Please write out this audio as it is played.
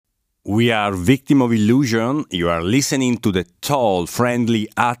We are Victim of Illusion. You are listening to the Tall, Friendly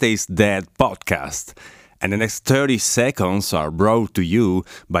Atheist Dead podcast. And the next 30 seconds are brought to you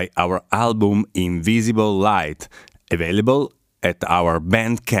by our album Invisible Light, available at our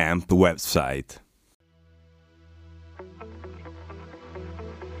Bandcamp website.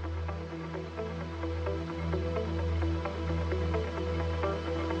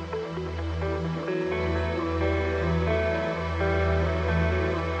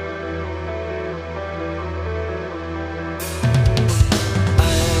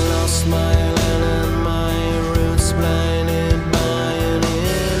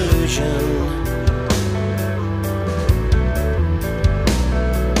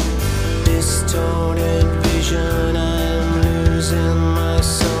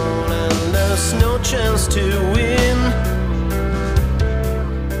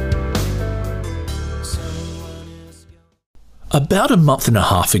 About a month and a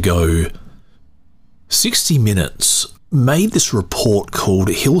half ago, 60 Minutes made this report called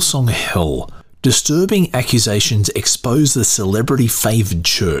Hillsong Hell, Disturbing Accusations Expose the Celebrity Favoured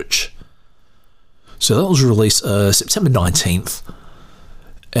Church. So that was released September 19th,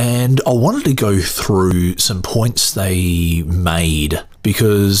 and I wanted to go through some points they made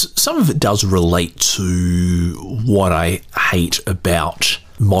because some of it does relate to what I hate about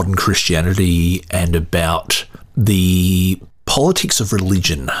modern Christianity and about the politics of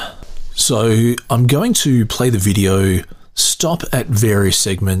religion. So I'm going to play the video, stop at various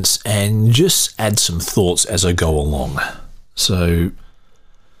segments, and just add some thoughts as I go along. So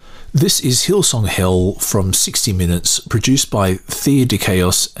this is Hillsong Hell from 60 Minutes, produced by Thea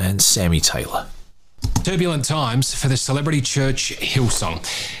DeChaos and Sammy Taylor. Turbulent times for the celebrity church Hillsong.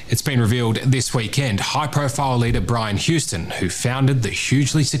 It's been revealed this weekend high-profile leader Brian Houston, who founded the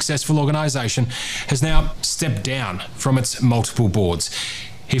hugely successful organisation, has now stepped down from its multiple boards.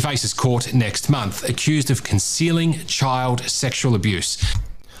 He faces court next month, accused of concealing child sexual abuse.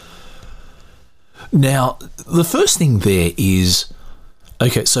 Now, the first thing there is,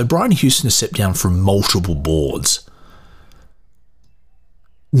 okay, so Brian Houston has stepped down from multiple boards.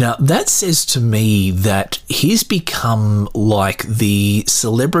 Now, that says to me that he's become like the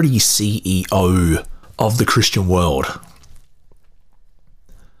celebrity CEO of the Christian world.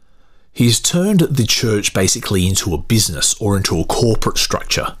 He's turned the church basically into a business or into a corporate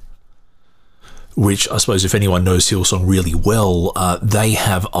structure, which I suppose if anyone knows Hillsong really well, they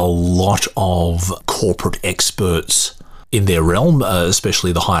have a lot of corporate experts in their realm,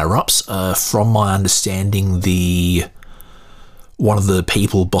 especially the higher-ups. From my understanding, one of the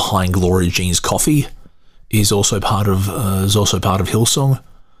people behind Gloria Jean's Coffee is also part of Hillsong.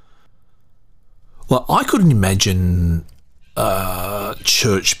 Well, I couldn't imagine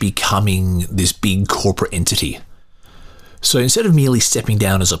church becoming this big corporate entity. So instead of merely stepping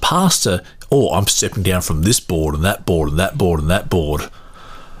down as a pastor, I'm stepping down from this board and that board and that board and that board.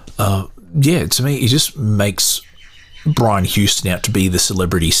 To me, it just makes Brian Houston out to be the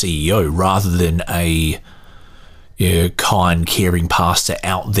celebrity CEO rather than a kind, caring pastor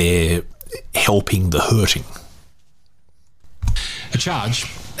out there helping the hurting. A charge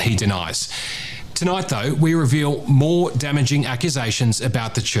he denies. Tonight, though, we reveal more damaging accusations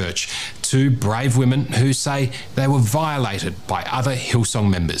about the church. Two brave women who say they were violated by other Hillsong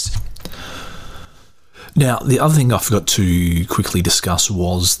members. Now, the other thing I forgot to quickly discuss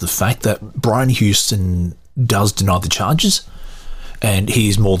was the fact that Brian Houston does deny the charges, and he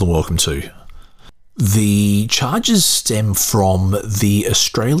is more than welcome to. The charges stem from the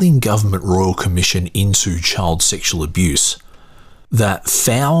Australian Government Royal Commission into Child Sexual Abuse that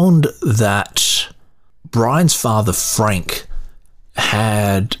found that Brian's father, Frank,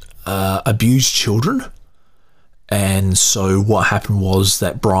 had abused children. And so what happened was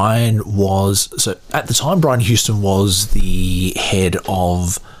that at the time, Brian Houston was the head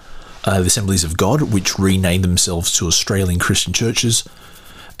of the Assemblies of God, which renamed themselves to Australian Christian Churches.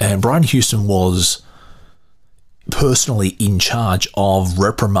 And Brian Houston was personally in charge of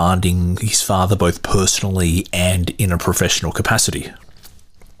reprimanding his father both personally and in a professional capacity.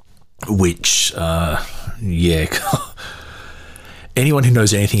 Which, anyone who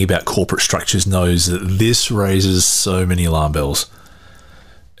knows anything about corporate structures knows that this raises so many alarm bells.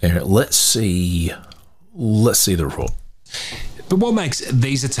 And let's see the report. But what makes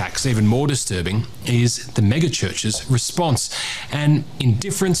these attacks even more disturbing is the megachurch's response and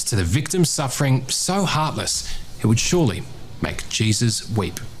indifference to the victims suffering so heartless it would surely make Jesus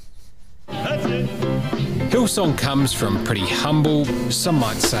weep. Hillsong comes from pretty humble, some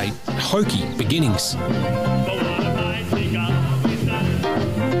might say hokey beginnings.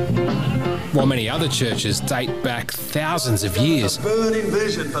 While many other churches date back thousands of years,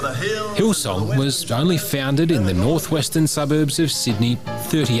 Hillsong was only founded in the northwestern suburbs of Sydney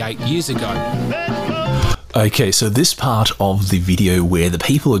 38 years ago. Okay, so this part of the video where the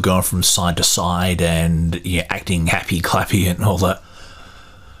people are going from side to side and acting happy, clappy and all that,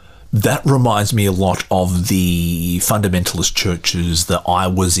 that reminds me a lot of the fundamentalist churches that I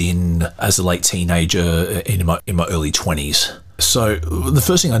was in as a late teenager in my early 20s. So the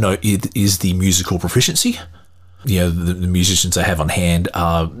first thing I know is the musical proficiency. The musicians they have on hand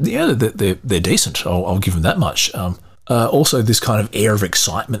are, they're decent. I'll give them that much. Also, this kind of air of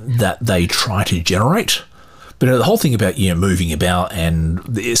excitement that they try to generate. But the whole thing about moving about, and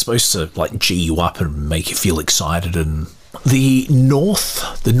it's supposed to like G you up and make you feel excited. And the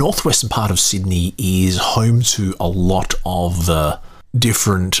northwestern part of Sydney is home to a lot of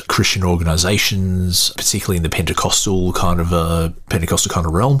different Christian organisations, particularly in the Pentecostal kind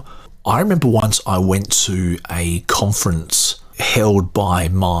of realm. I remember once I went to a conference held by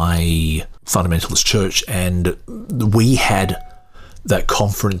my fundamentalist church, and we had that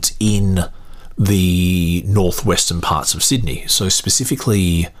conference in the northwestern parts of Sydney. So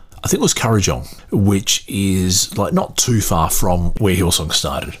specifically, I think it was Kurrajong, which is like not too far from where Hillsong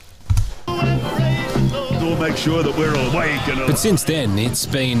started. We'll make sure that we're awake. But since then, it's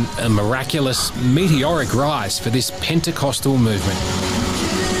been a miraculous, meteoric rise for this Pentecostal movement.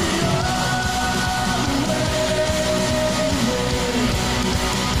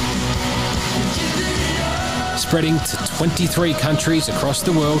 Spreading to 23 countries across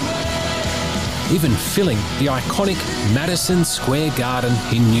the world, even filling the iconic Madison Square Garden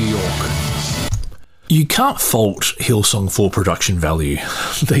in New York. You can't fault Hillsong for production value.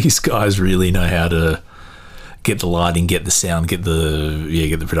 These guys really know how to get the lighting, get the sound, get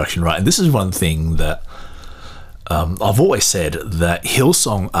the production right. And this is one thing that I've always said, that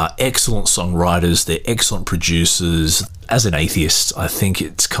Hillsong are excellent songwriters. They're excellent producers. As an atheist, I think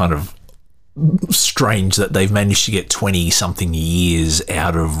it's kind of strange that they've managed to get 20-something years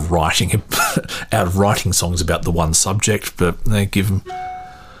out of writing songs about the one subject. But they give them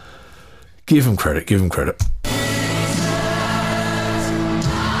credit. Give them credit.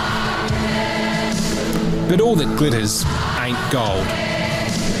 But all that glitters ain't gold.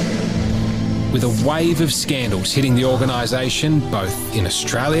 With a wave of scandals hitting the organisation, both in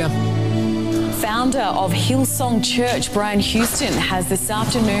Australia. Founder of Hillsong Church, Brian Houston, has this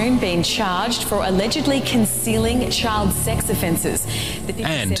afternoon been charged for allegedly concealing child sex offences.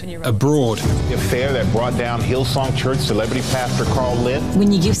 And abroad. The affair that brought down Hillsong Church celebrity pastor Carl Lynn.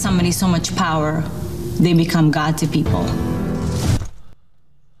 When you give somebody so much power, they become God to people.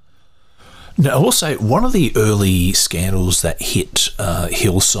 Now, I will say, one of the early scandals that hit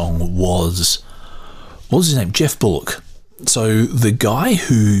Hillsong was, what was his name? Jeff Bullock. So the guy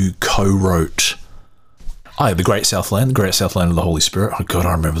who co-wrote The Great Southland of the Holy Spirit. Oh God,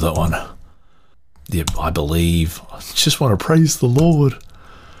 I remember that one. Yeah, I believe. I just want to praise the Lord.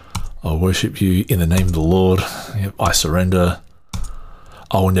 I worship you in the name of the Lord. Yep, I surrender.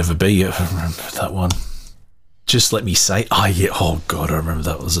 I will never be. I remember that one. Just let me say. Oh God, I remember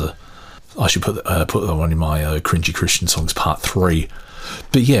that was a. I should put that one in my Cringy Christian Songs Part 3.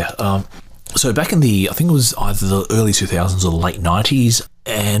 But yeah, so back in I think it was either the early 2000s or the late 90s,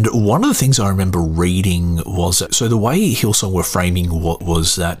 and one of the things I remember reading was that, so the way Hillsong were framing what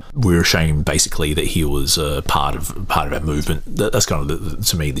was that we're ashamed basically that he was part of our movement. That's kind of,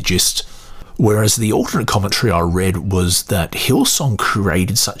 to me, the gist. Whereas the alternate commentary I read was that Hillsong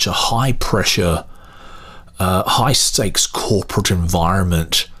created such a high-pressure, high-stakes corporate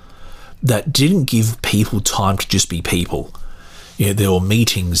environment that didn't give people time to just be people. There were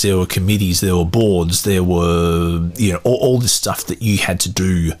meetings, there were committees, there were boards, there were, all this stuff that you had to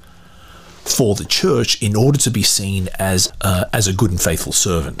do for the church in order to be seen as a good and faithful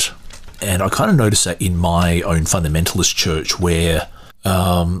servant. And I kind of noticed that in my own fundamentalist church, where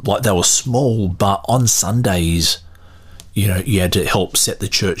they were small, but on Sundays, you had to help set the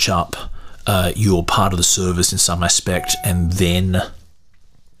church up. You were part of the service in some aspect, and then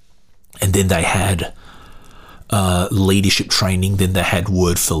they had leadership training, then they had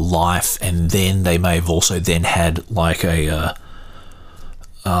Word for Life, and then they may have also then had like a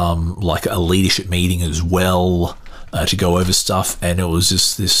leadership meeting as well to go over stuff. And it was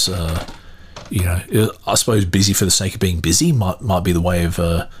just this, I suppose busy for the sake of being busy might be the way of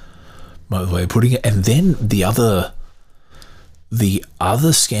putting it. And then the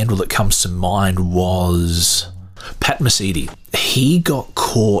other scandal that comes to mind was Pat Mesiti. He got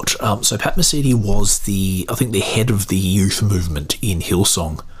caught. So Pat Mesiti was the head of the youth movement in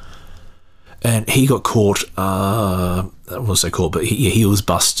Hillsong, And he got caught, what was they called? But he was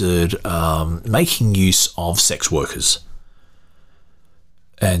busted making use of sex workers.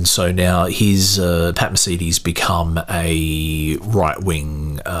 And so now his Pat Mesiti's become a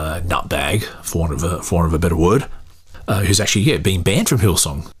right-wing nutbag, for want of a better word, who's actually been banned from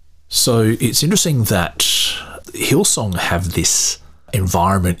Hillsong. So it's interesting that Hillsong have this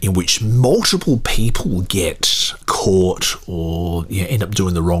environment in which multiple people get caught or end up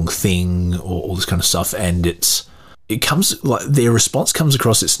doing the wrong thing or all this kind of stuff, and it comes like their response comes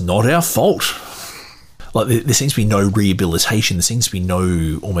across, it's not our fault. Like there seems to be no rehabilitation, there seems to be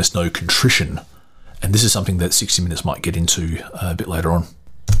almost no contrition, and this is something that 60 Minutes might get into a bit later on.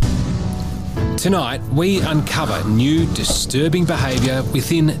 Tonight, we uncover new disturbing behaviour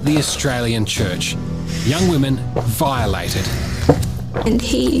within the Australian church. Young women violated. And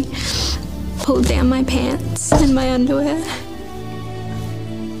he pulled down my pants and my underwear.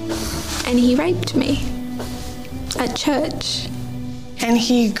 And he raped me at church. And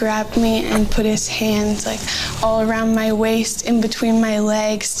he grabbed me and put his hands like all around my waist, in between my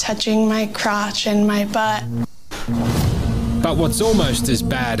legs, touching my crotch and my butt. But what's almost as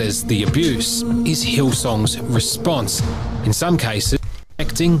bad as the abuse is Hillsong's response. In some cases,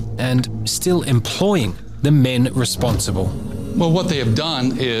 acting and still employing the men responsible. Well, what they have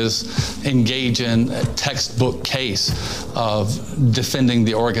done is engage in a textbook case of defending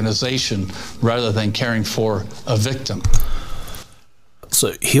the organization rather than caring for a victim.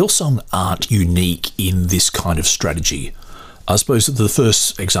 So Hillsong aren't unique in this kind of strategy. I suppose the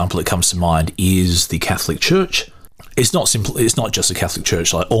first example that comes to mind is the Catholic Church. It's not just the Catholic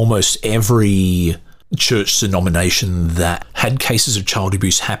Church. Like almost every church denomination that had cases of child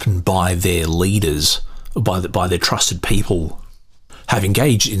abuse happen by their leaders, by their trusted people, have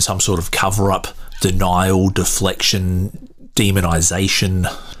engaged in some sort of cover-up, denial, deflection, demonization,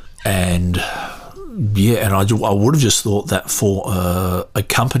 and I would have just thought that for a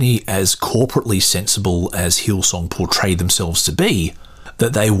company as corporately sensible as Hillsong portrayed themselves to be,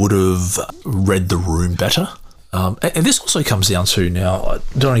 that they would have read the room better. And this also comes down to, now, I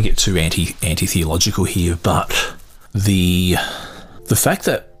don't want to get too anti-theological here, but the fact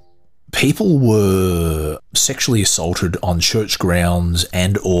that people were sexually assaulted on church grounds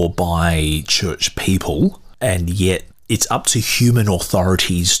and or by church people, and yet it's up to human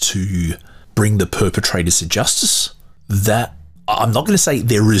authorities to bring the perpetrators to justice. That, I'm not going to say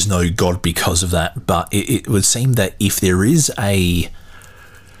there is no God because of that, but it would seem that if there is a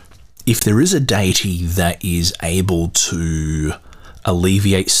deity that is able to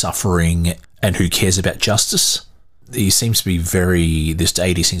alleviate suffering and who cares about justice, this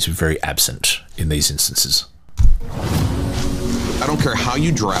deity seems to be very absent in these instances. I don't care how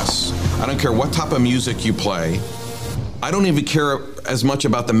you dress. I don't care what type of music you play. I don't even care as much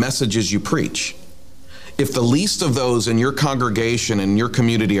about the messages you preach. If the least of those in your congregation and your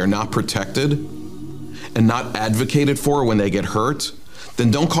community are not protected and not advocated for when they get hurt, then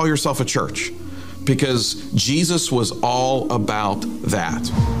don't call yourself a church, because Jesus was all about that.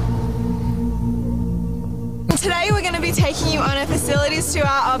 Today we're going to be taking you on a facilities tour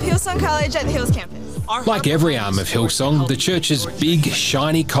of Hillsong College at the Hills campus. Like every arm of Hillsong, the church's big,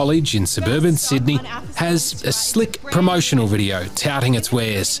 shiny college in suburban Sydney has a slick promotional video touting its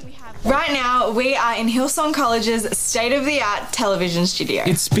wares. Right now, we are in Hillsong College's state-of-the-art television studio.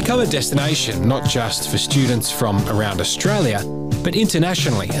 It's become a destination not just for students from around Australia, but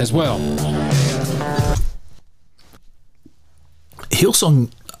internationally as well.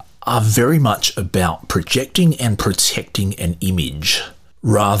 Hillsong are very much about projecting and protecting an image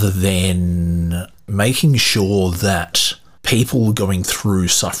rather than making sure that people going through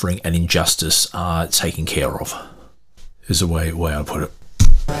suffering and injustice are taken care of, is the way I put it.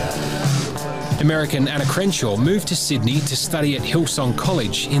 American Anna Crenshaw moved to Sydney to study at Hillsong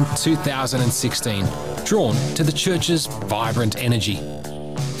College in 2016, drawn to the church's vibrant energy.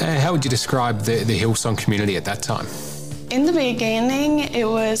 How would you describe the Hillsong community at that time? In the beginning, it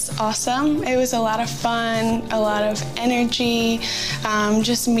was awesome. It was a lot of fun, a lot of energy,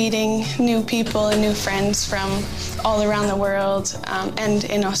 just meeting new people and new friends from all around the world, and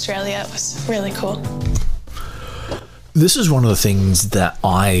in Australia. It was really cool. This is one of the things that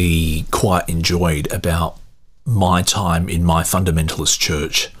I quite enjoyed about my time in my fundamentalist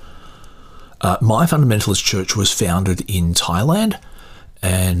church. My fundamentalist church was founded in Thailand,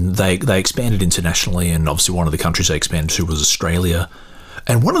 and they expanded internationally, and obviously one of the countries they expanded to was Australia.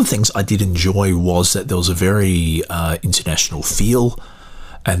 And one of the things I did enjoy was that there was a very international feel,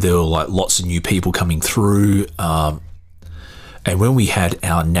 and there were like lots of new people coming through. And when we had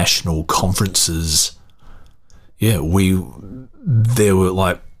our national conferences, there were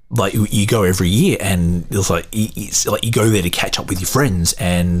like like you go every year, and it's like you go there to catch up with your friends,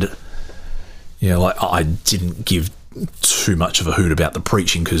 and like I didn't give too much of a hoot about the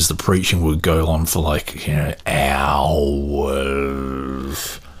preaching, because the preaching would go on for like hours.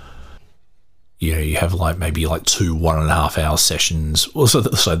 You have like maybe like 2 1.5 hour sessions. So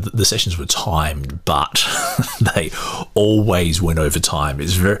the sessions were timed, but they always went over time.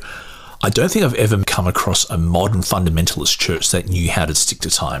 I don't think I've ever come across a modern fundamentalist church that knew how to stick to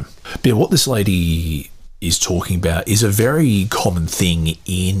time. But what this lady is talking about is a very common thing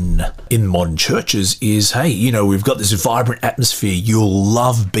in modern churches is, hey, we've got this vibrant atmosphere. You'll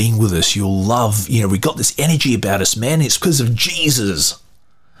love being with us. You'll love, we've got this energy about us, man. It's because of Jesus.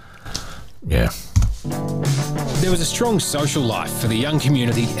 Yeah. There was a strong social life for the young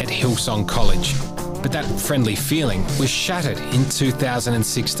community at Hillsong College, but that friendly feeling was shattered in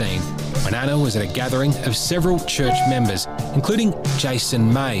 2016 when Anna was at a gathering of several church members, including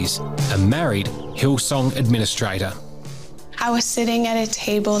Jason Mays, a married Hillsong administrator. I was sitting at a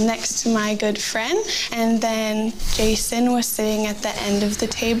table next to my good friend, and then Jason was sitting at the end of the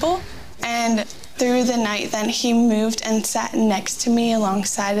table. And through the night, then he moved and sat next to me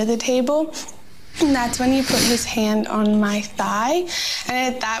alongside of the table. And that's when he put his hand on my thigh.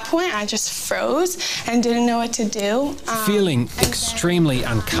 And at that point, I just froze and didn't know what to do. Feeling extremely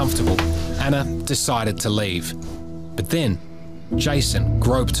uncomfortable, Anna decided to leave. But then Jason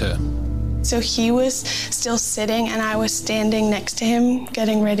groped her. So he was still sitting and I was standing next to him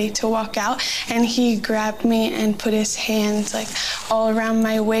getting ready to walk out, and he grabbed me and put his hands like all around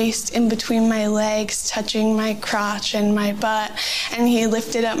my waist, in between my legs, touching my crotch and my butt, and he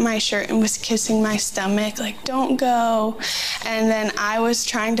lifted up my shirt and was kissing my stomach like, don't go. And then I was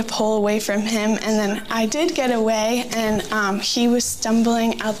trying to pull away from him, and then I did get away, and he was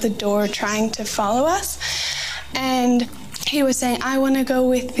stumbling out the door trying to follow us, and he was saying, I want to go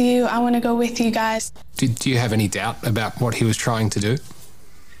with you. I want to go with you guys. Do you have any doubt about what he was trying to do?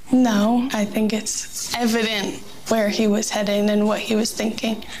 No, I think it's evident where he was heading and what he was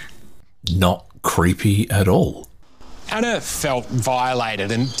thinking. Not creepy at all. Anna felt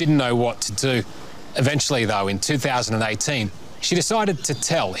violated and didn't know what to do. Eventually, though, in 2018, she decided to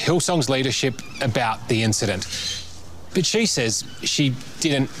tell Hillsong's leadership about the incident. But she says she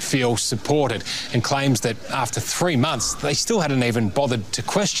didn't feel supported and claims that after 3 months, they still hadn't even bothered to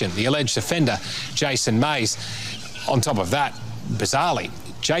question the alleged offender, Jason Mays. On top of that, bizarrely,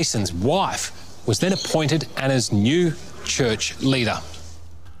 Jason's wife was then appointed Anna's new church leader.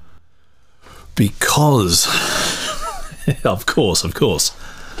 Because, of course.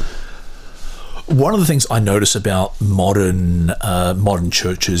 One of the things I notice about modern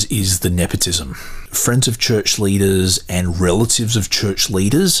churches is the nepotism. Friends of church leaders and relatives of church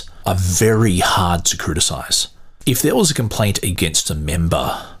leaders are very hard to criticise. If there was a complaint against a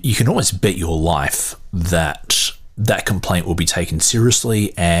member, you can always bet your life that that complaint will be taken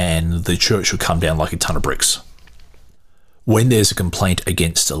seriously and the church will come down like a ton of bricks. When there's a complaint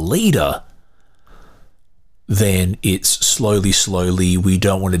against a leader, then it's slowly, we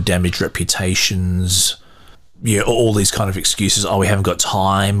don't want to damage reputations, all these kind of excuses. Oh, we haven't got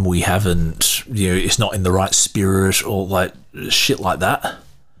time, we haven't, it's not in the right spirit, or like shit like that.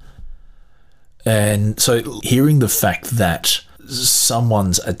 And so hearing the fact that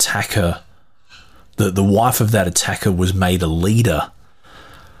someone's attacker, the wife of that attacker was made a leader,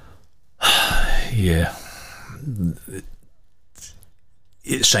 yeah,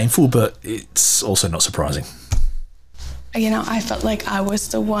 it's shameful, but it's also not surprising. I felt like I was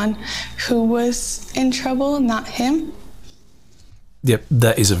the one who was in trouble, not him. Yep,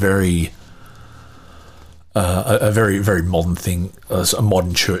 that is a very modern thing, a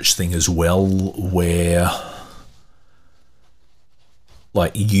modern church thing as well, where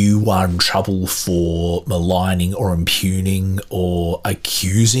like you are in trouble for maligning or impugning or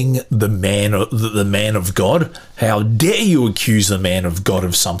accusing the man of God. How dare you accuse the man of God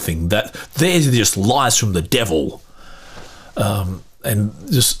of something? That there's just lies from the devil. And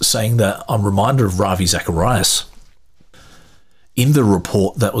just saying that, I'm reminded of Ravi Zacharias. In the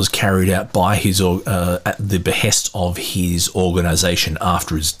report that was carried out by his at the behest of his organisation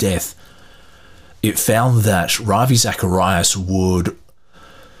after his death, it found that Ravi Zacharias would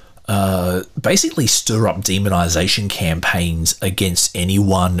basically stir up demonization campaigns against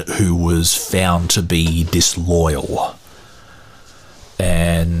anyone who was found to be disloyal.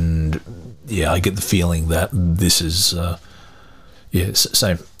 And yeah, I get the feeling that this is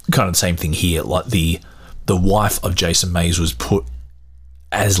same kind of the same thing here. Like the wife of Jason Mays was put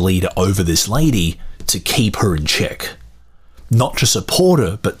as leader over this lady to keep her in check, not to support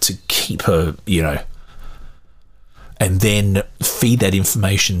her, but to keep her, and then feed that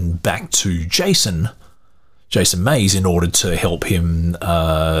information back to Jason Mays, in order to help him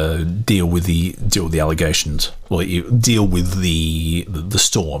deal with the allegations, well, deal with the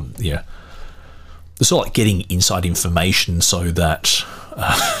storm. Yeah, it's sort of like getting inside information so that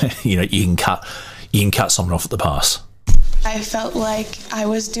you can cut someone off at the pass. I felt like I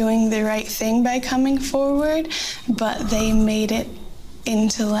was doing the right thing by coming forward, but they made it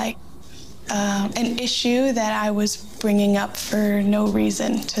into like an issue that I was bringing up for no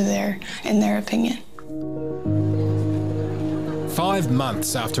reason in their opinion. 5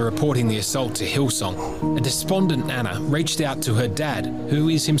 months after reporting the assault to Hillsong, a despondent Anna reached out to her dad, who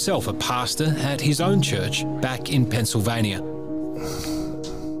is himself a pastor at his own church back in Pennsylvania.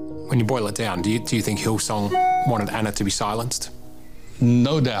 When you boil it down, do you think Hillsong wanted Anna to be silenced?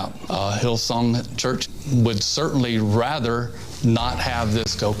 No doubt. Hillsong Church would certainly rather not have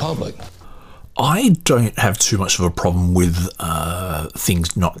this go public. I don't have too much of a problem with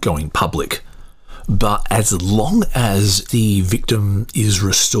things not going public, but as long as the victim is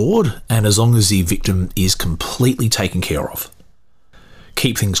restored and as long as the victim is completely taken care of,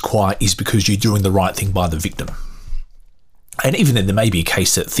 keep things quiet is because you're doing the right thing by the victim. And even then, there may be a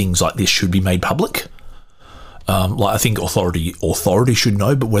case that things like this should be made public. Like I think authority should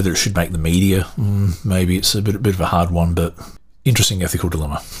know, but whether it should make the media, maybe it's a bit of a hard one, but interesting ethical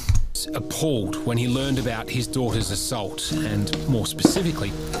dilemma. Appalled when he learned about his daughter's assault and, more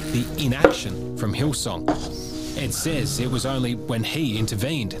specifically, the inaction from Hillsong. Ed says it was only when he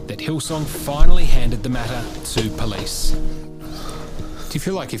intervened that Hillsong finally handed the matter to police. Do you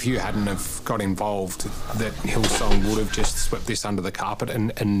feel like if you hadn't have got involved that Hillsong would have just swept this under the carpet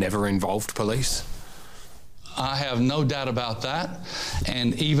and never involved police? I have no doubt about that.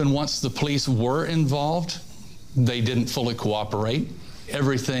 And even once the police were involved, they didn't fully cooperate.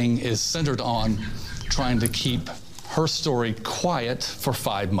 Everything is centered on trying to keep her story quiet for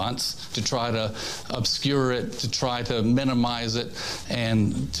 5 months, to try to obscure it, to try to minimize it,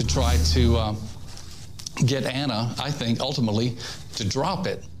 and to try to get Anna, I think, ultimately to drop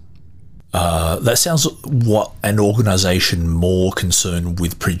it. That sounds what an organisation more concerned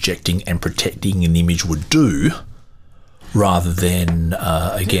with projecting and protecting an image would do, rather than,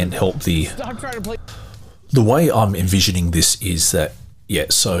 again, help the... The way I'm envisioning this is that, yeah,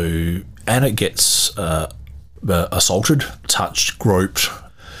 so Anna gets assaulted, touched, groped.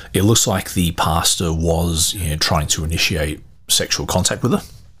 It looks like the pastor was trying to initiate sexual contact with her.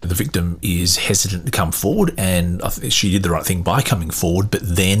 The victim is hesitant to come forward, and I think she did the right thing by coming forward, but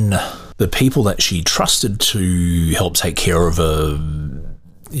then the people that she trusted to help take care of her,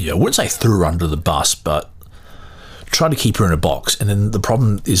 I wouldn't say threw her under the bus, but try to keep her in a box. And then the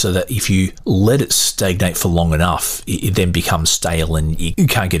problem is that if you let it stagnate for long enough, it then becomes stale and you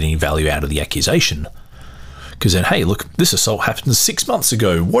can't get any value out of the accusation. Because then, hey, look, this assault happened 6 months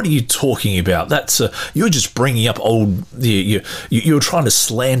ago. What are you talking about? That's you're just bringing up old... You're trying to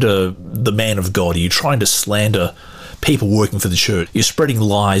slander the man of God. You're trying to slander people working for the church. You're spreading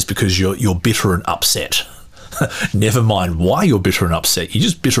lies because you're bitter and upset. Never mind why you're bitter and upset. You're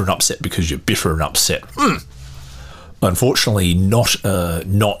just bitter and upset because you're bitter and upset. Unfortunately, not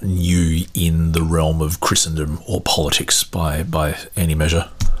new in the realm of Christendom or politics by any measure.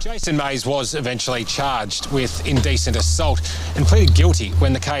 Jason Mays was eventually charged with indecent assault and pleaded guilty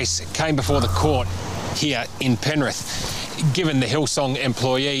when the case came before the court here in Penrith. Given the Hillsong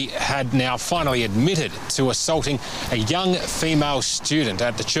employee had now finally admitted to assaulting a young female student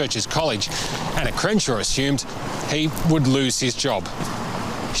at the church's college, Anna Crenshaw assumed he would lose his job.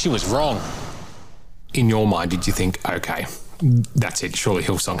 She was wrong. In your mind, did you think, okay, that's it, surely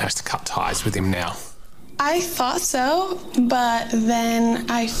Hillsong has to cut ties with him now? I thought so, but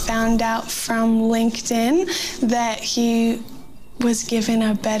then I found out from LinkedIn that he was given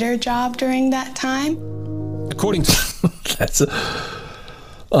a better job during that time. According to...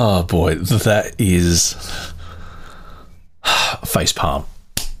 Oh boy, that is... facepalm.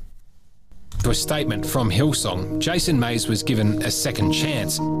 To a statement from Hillsong, Jason Mays was given a second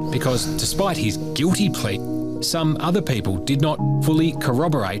chance because despite his guilty plea, some other people did not fully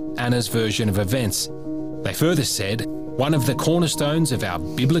corroborate Anna's version of events. They further said, one of the cornerstones of our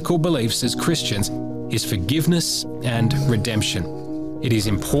biblical beliefs as Christians is forgiveness and redemption. It is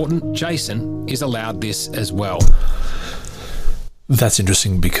important Jason is allowed this as well. That's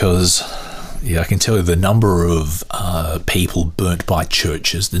interesting because, I can tell you the number of people burnt by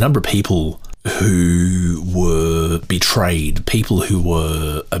churches, the number of people who were betrayed, people who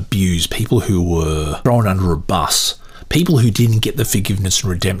were abused, people who were thrown under a bus, people who didn't get the forgiveness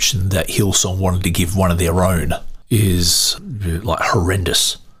and redemption that Hillsong wanted to give one of their own is like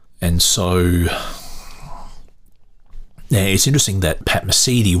horrendous. And so Now, it's interesting that Pat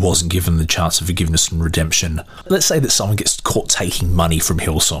Mesiti wasn't given the chance of forgiveness and redemption. Let's say that someone gets caught taking money from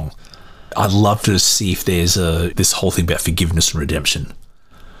Hillsong. I'd love to see if there's this whole thing about forgiveness and redemption.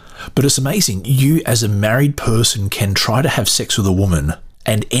 But it's amazing. You, as a married person, can try to have sex with a woman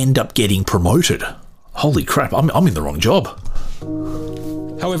and end up getting promoted. Holy crap, I'm in the wrong job.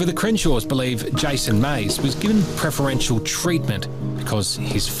 However, the Crenshaws believe Jason Mays was given preferential treatment because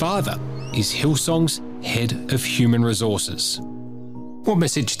his father is Hillsong's head of human resources. What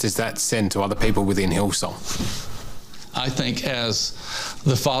message does that send to other people within Hillsong? I think as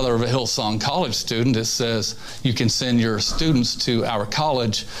the father of a Hillsong College student, it says you can send your students to our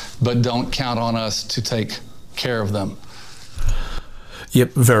college, but don't count on us to take care of them.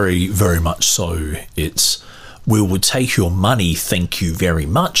 Yep, very, very much so. It's, we will take your money, thank you very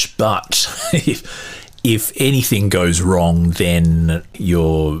much, but if anything goes wrong, then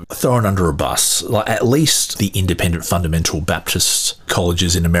you're thrown under a bus. Like, at least the independent fundamental Baptist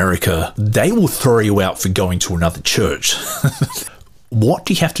colleges in America, they will throw you out for going to another church. What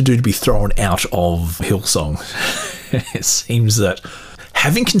do you have to do to be thrown out of Hillsong? It seems that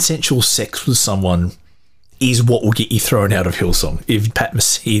having consensual sex with someone is what will get you thrown out of Hillsong. If Pat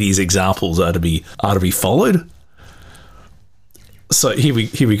Mesiti's examples are to be followed. So here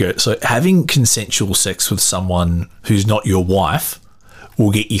we go. So having consensual sex with someone who's not your wife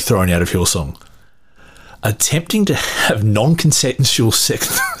will get you thrown out of Hillsong. Attempting to have non-consensual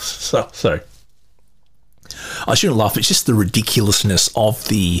sex... Sorry. I shouldn't laugh. It's just the ridiculousness of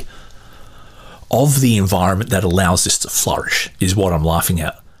the environment that allows this to flourish is what I'm laughing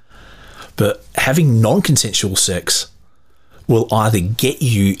at. But having non-consensual sex will either get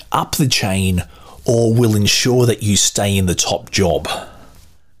you up the chain or will ensure that you stay in the top job.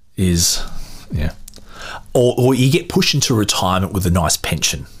 Or you get pushed into retirement with a nice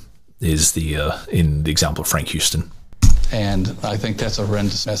pension, is in the example of Frank Houston. And I think that's a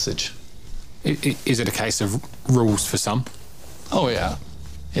horrendous message. Is it a case of rules for some? Oh, yeah.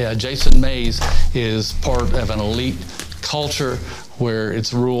 Yeah, Jason Mays is part of an elite culture where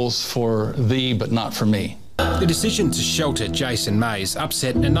it's rules for thee but not for me. The decision to shelter Jason Mays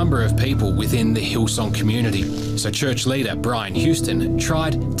upset a number of people within the Hillsong community, so church leader Brian Houston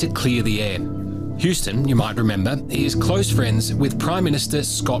tried to clear the air. Houston, you might remember, is close friends with Prime Minister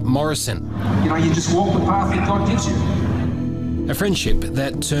Scott Morrison. You just walk the path that God gives you. A friendship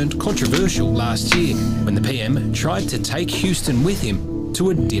that turned controversial last year when the PM tried to take Houston with him to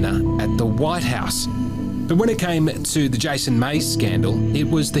a dinner at the White House. But when it came to the Jason Mays scandal, it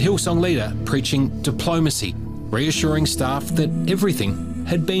was the Hillsong leader preaching diplomacy, reassuring staff that everything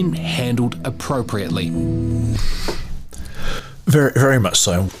had been handled appropriately. Very, very much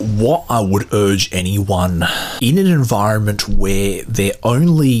so. What I would urge anyone in an environment where their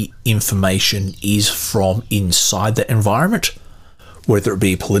only information is from inside that environment, whether it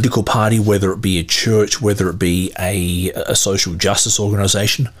be a political party, whether it be a church, whether it be a social justice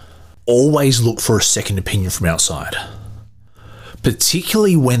organisation, always look for a second opinion from outside.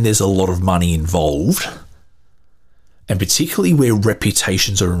 Particularly when there's a lot of money involved, and particularly where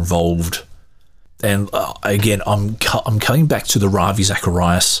reputations are involved. And again, I'm coming back to the Ravi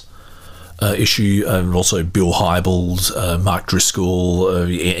Zacharias issue, and also Bill Hybels, Mark Driscoll,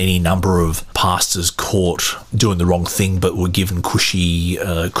 any number of pastors caught doing the wrong thing but were given cushy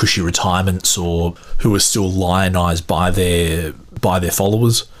retirements, or who were still lionised by their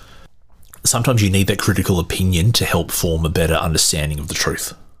followers. Sometimes you need that critical opinion to help form a better understanding of the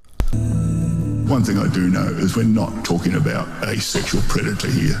truth. One thing I do know is we're not talking about a sexual predator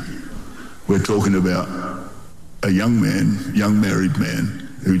here. We're talking about a young married man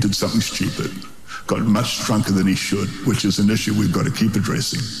who did something stupid, got much drunker than he should, which is an issue we've got to keep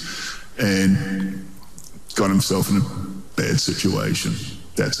addressing, and got himself in a bad situation.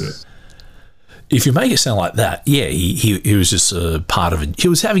 That's it. If you make it sound like that, yeah, he was just a part of it. He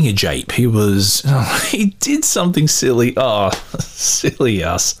was having a jape. He did something silly. Oh, silly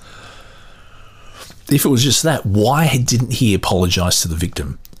us. If it was just that, why didn't he apologise to the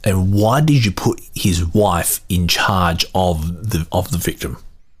victim? And why did you put his wife in charge of the victim?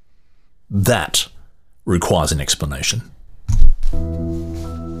 That requires an explanation.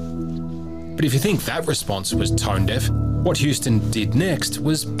 But if you think that response was tone deaf, what Houston did next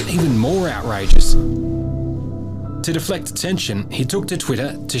was even more outrageous. To deflect attention, he took to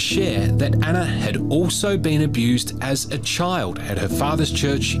Twitter to share that Anna had also been abused as a child at her father's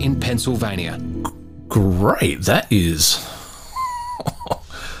church in Pennsylvania. Great, that is...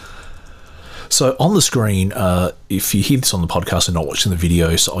 So on the screen, if you hear this on the podcast and not watching the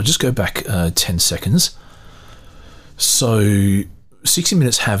video, so I'll just go back 10 seconds. So 60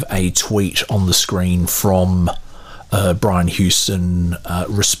 Minutes have a tweet on the screen from Brian Houston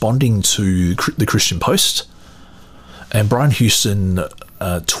responding to the Christian Post. And Brian Houston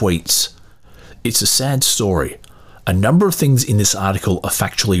tweets, "It's a sad story. A number of things in this article are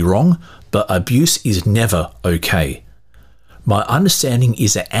factually wrong, but abuse is never okay. My understanding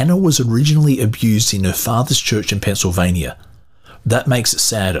is that Anna was originally abused in her father's church in Pennsylvania. That makes it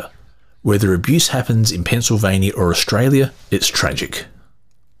sadder. Whether abuse happens in Pennsylvania or Australia, it's tragic."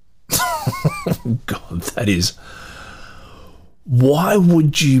 God, that is... Why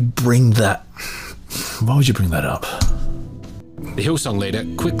would you bring that up? The Hillsong leader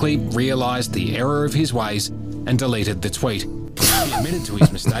quickly realised the error of his ways and deleted the tweet. He admitted to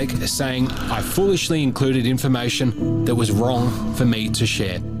his mistake, saying, "I foolishly included information that was wrong for me to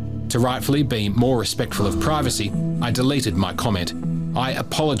share. To rightfully be more respectful of privacy, I deleted my comment. I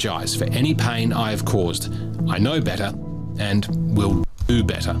apologise for any pain I have caused. I know better and will do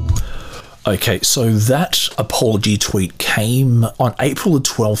better." Okay, so that apology tweet came on April the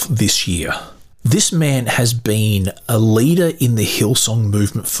 12th this year. This man has been a leader in the Hillsong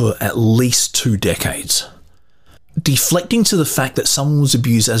movement for at least 2 decades. Deflecting to the fact that someone was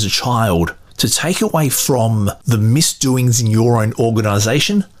abused as a child to take away from the misdoings in your own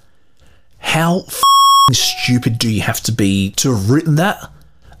organisation, how stupid do you have to be to have written that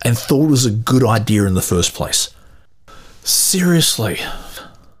and thought it was a good idea in the first place? Seriously.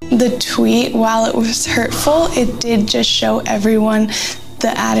 The tweet, while it was hurtful, it did just show everyone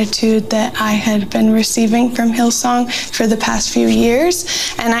the attitude that I had been receiving from Hillsong for the past few years.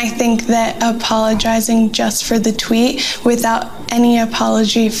 And I think that apologizing just for the tweet without any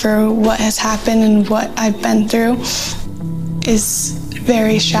apology for what has happened and what I've been through is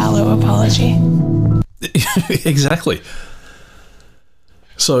very shallow apology. Exactly.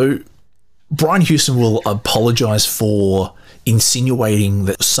 So Brian Houston will apologize for insinuating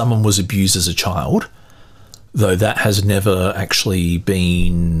that someone was abused as a child, though that has never actually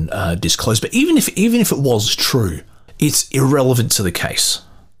been disclosed. But even if it was true, it's irrelevant to the case.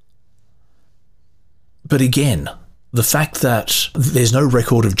 But again, the fact that there's no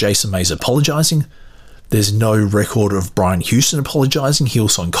record of Jason Mays apologising, there's no record of Brian Houston apologising,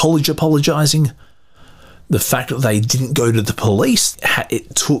 Hillsong College apologising, the fact that they didn't go to the police,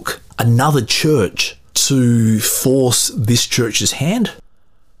 it took another church to force this church's hand.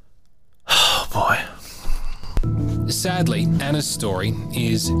 Oh boy. Sadly, Anna's story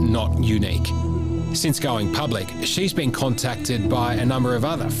is not unique. Since going public, she's been contacted by a number of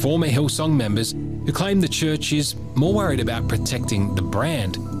other former Hillsong members who claim the church is more worried about protecting the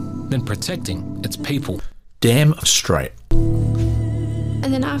brand than protecting its people. Damn straight.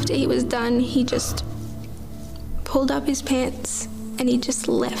 And then after he was done, he just pulled up his pants and he just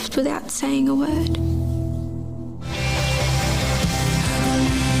left without saying a word.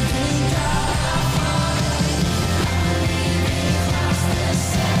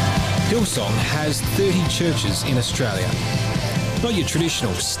 Hillsong has 30 churches in Australia. Not your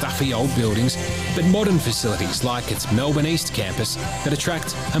traditional stuffy old buildings, but modern facilities like its Melbourne East campus that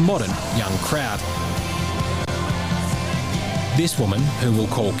attract a modern young crowd. This woman, who we'll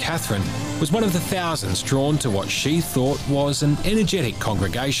call Catherine, was one of the thousands drawn to what she thought was an energetic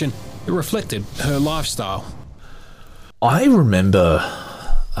congregation that reflected her lifestyle. I remember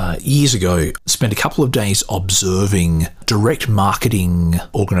years ago, spent a couple of days observing direct marketing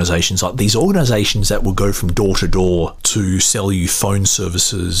organisations, like these organisations that will go from door to door to sell you phone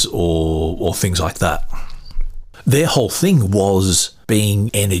services or things like that. Their whole thing was being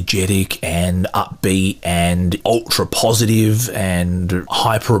energetic and upbeat and ultra positive and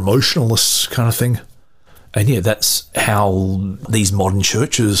hyper emotionalist kind of thing. And yeah, that's how these modern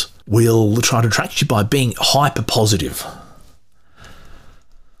churches will try to attract you, by being hyper positive.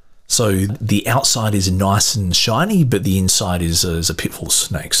 So the outside is nice and shiny, but the inside is a pit full of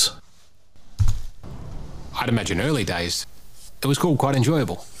snakes. I'd imagine early days, it was quite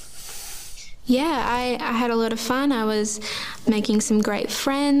enjoyable. Yeah, I had a lot of fun. I was making some great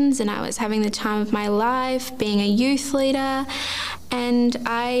friends and I was having the time of my life, being a youth leader. And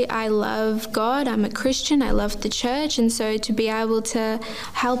I love God. I'm a Christian. I love the church. And so to be able to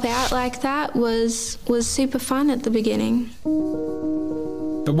help out like that was super fun at the beginning.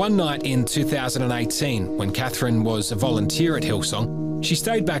 But one night in 2018, when Catherine was a volunteer at Hillsong, she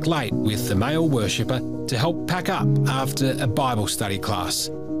stayed back late with the male worshipper to help pack up after a Bible study class.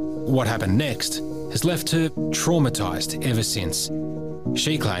 What happened next has left her traumatised ever since.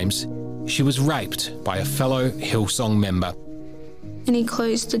 She claims she was raped by a fellow Hillsong member. And he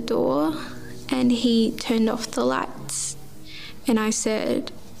closed the door and he turned off the lights. And I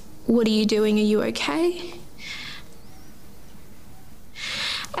said, "What are you doing? Are you okay?"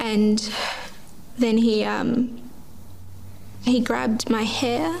 And then he He grabbed my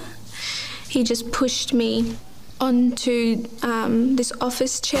hair. He just pushed me onto this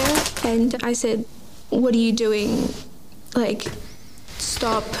office chair, and I said, "What are you doing? Like,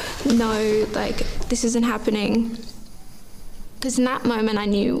 stop, no, like, this isn't happening." Because in that moment I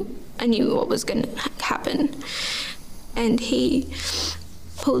knew what was going to happen. And he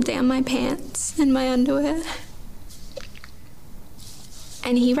pulled down my pants and my underwear,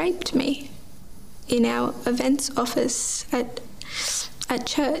 and he raped me in our events office at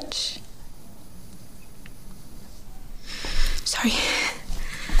church. Sorry.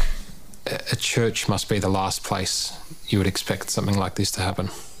 A church must be the last place you would expect something like this to happen.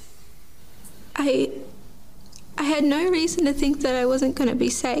 I had no reason to think that I wasn't going to be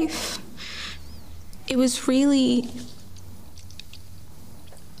safe. It was really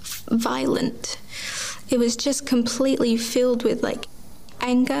violent. It was just completely filled with like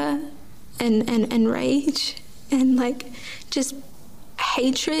anger and rage and like just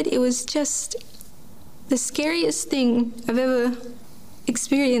hatred. It was just the scariest thing I've ever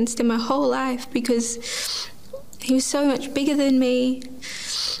experienced in my whole life, because he was so much bigger than me.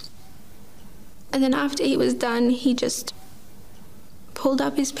 And then after he was done, he just pulled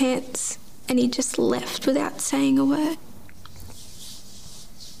up his pants and he just left without saying a word.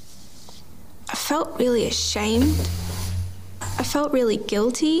 I felt really ashamed. I felt really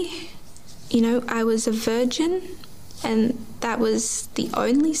guilty. You know, I was a virgin, and that was the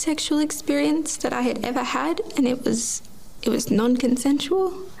only sexual experience that I had ever had, and it was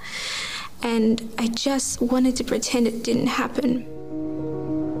non-consensual. And I just wanted to pretend it didn't happen.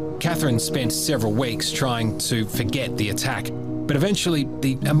 Catherine spent several weeks trying to forget the attack, but eventually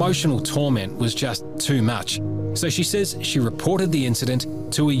the emotional torment was just too much. So she says she reported the incident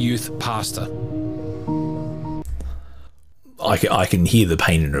to a youth pastor. I can hear the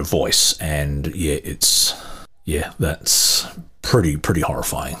pain in her voice, and that's pretty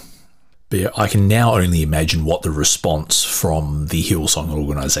horrifying. But yeah, I can now only imagine what the response from the Hillsong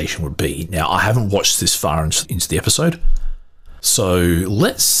organisation would be. Now, I haven't watched this far into the episode, so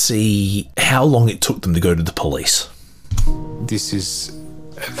let's see how long it took them to go to the police. This is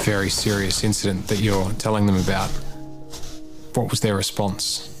a very serious incident that you're telling them about. What was their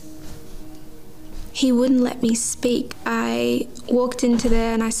response? He wouldn't let me speak. I walked into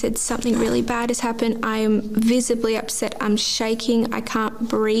there and I said, "Something really bad has happened. I am visibly upset. I'm shaking. I can't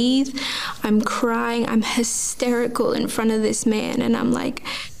breathe. I'm crying. I'm hysterical in front of this man." And I'm like,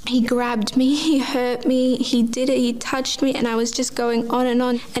 he grabbed me, he hurt me, he did it, he touched me, and I was just going on and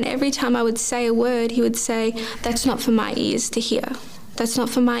on. And every time I would say a word, he would say, "That's not for my ears to hear. That's not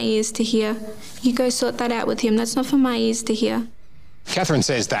for my ears to hear. You go sort that out with him. That's not for my ears to hear." Catherine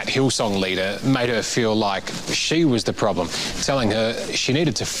says that Hillsong leader made her feel like she was the problem, telling her she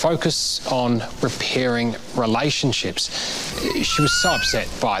needed to focus on repairing relationships. She was so upset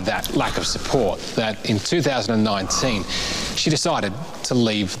by that lack of support that in 2019 she decided to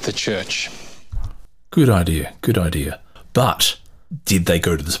leave the church. Good idea. But did they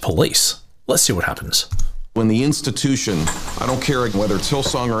go to the police? Let's see what happens. When the institution, I don't care whether it's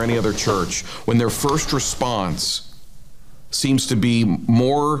Hillsong or any other church, when their first response seems to be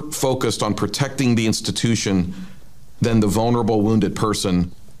more focused on protecting the institution than the vulnerable, wounded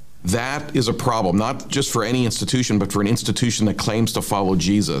person, that is a problem, not just for any institution, but for an institution that claims to follow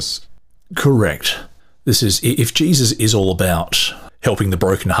Jesus. Correct. If Jesus is all about helping the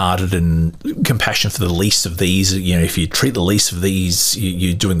brokenhearted and compassion for the least of these, you know, if you treat the least of these,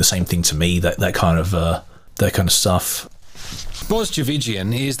 you're doing the same thing to me, that kind of stuff. Boz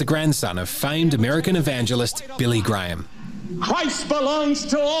Tchividjian is the grandson of famed American evangelist Billy Graham. Christ belongs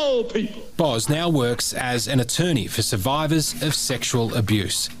to all people. Boz now works as an attorney for survivors of sexual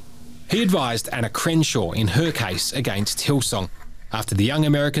abuse. He advised Anna Crenshaw in her case against Hillsong after the young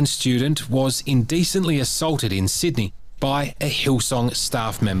American student was indecently assaulted in Sydney by a Hillsong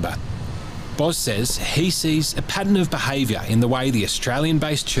staff member. Boz says he sees a pattern of behaviour in the way the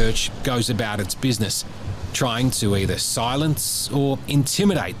Australian-based church goes about its business, trying to either silence or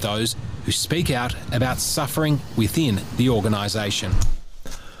intimidate those who speak out about suffering within the organisation.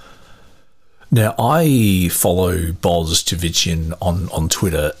 Now, I follow Boz Tchividjian on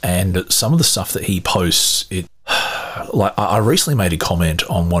Twitter, and some of the stuff that he posts, I recently made a comment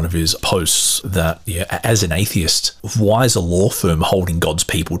on one of his posts that, as an atheist, why is a law firm holding God's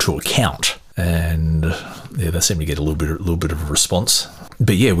people to account? And that seemed to get a little bit of a response.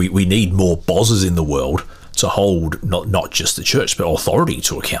 But we need more Bozes in the world to hold not just the church, but authority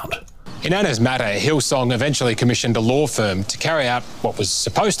to account. In Anna's matter, Hillsong eventually commissioned a law firm to carry out what was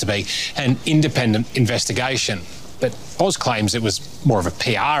supposed to be an independent investigation. But Oz claims it was more of a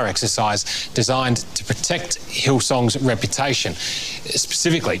PR exercise designed to protect Hillsong's reputation.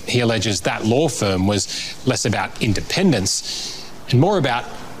 Specifically, he alleges that law firm was less about independence and more about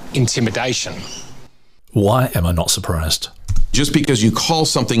intimidation. Why am I not surprised? Just because you call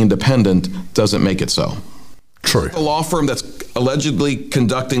something independent doesn't make it so. True. The law firm that's allegedly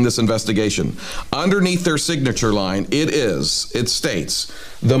conducting this investigation, underneath their signature line, it states,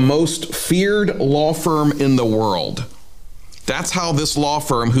 the most feared law firm in the world. That's how this law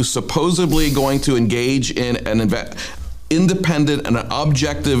firm, who's supposedly going to engage in an independent and an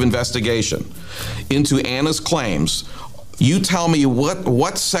objective investigation into Anna's claims, you tell me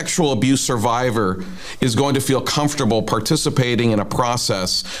what sexual abuse survivor is going to feel comfortable participating in a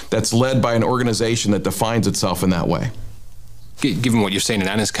process that's led by an organization that defines itself in that way? Given what you've seen in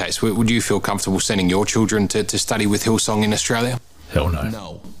Anna's case, would you feel comfortable sending your children to study with Hillsong in Australia? Hell no.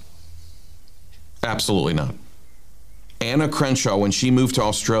 No. Absolutely not. Anna Crenshaw, when she moved to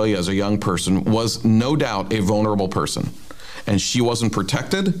Australia as a young person, was no doubt a vulnerable person. And she wasn't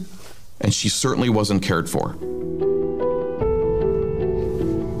protected, and she certainly wasn't cared for.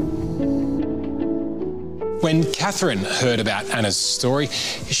 When Catherine heard about Anna's story,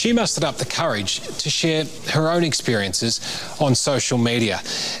 she mustered up the courage to share her own experiences on social media.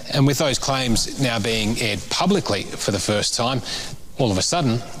 And with those claims now being aired publicly for the first time, all of a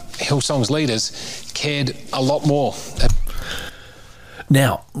sudden, Hillsong's leaders cared a lot more.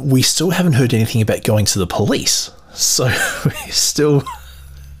 Now, we still haven't heard anything about going to the police. So we still...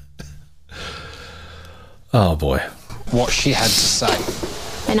 Oh boy. What she had to say.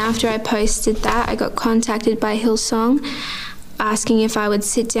 And after I posted that, I got contacted by Hillsong asking if I would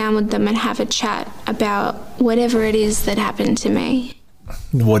sit down with them and have a chat about whatever it is that happened to me.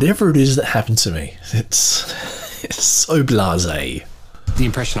 Whatever it is that happened to me. It's so blasé. The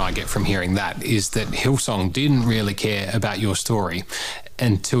impression I get from hearing that is that Hillsong didn't really care about your story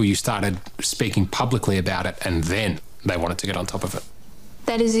until you started speaking publicly about it, and then they wanted to get on top of it.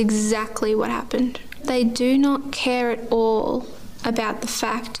 That is exactly what happened. They do not care at all about the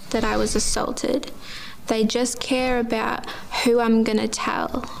fact that I was assaulted. They just care about who I'm going to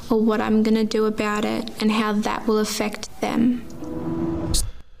tell or what I'm going to do about it and how that will affect them.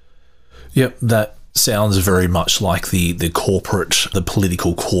 Yep, that sounds very much like the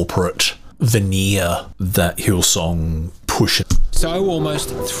political corporate veneer that Hillsong pushes. So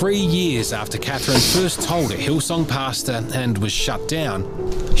almost 3 years after Catherine first told a Hillsong pastor and was shut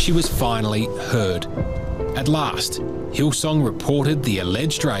down, she was finally heard. At last, Hillsong reported the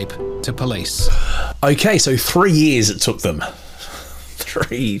alleged rape to police. Okay, so 3 years it took them.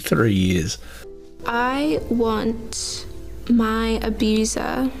 Three years. I want my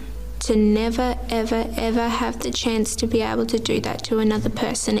abuser to never, ever, ever have the chance to be able to do that to another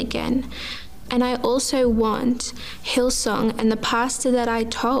person again. And I also want Hillsong and the pastor that I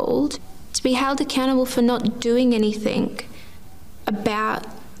told to be held accountable for not doing anything about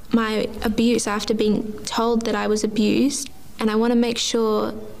my abuse after being told that I was abused. And I want to make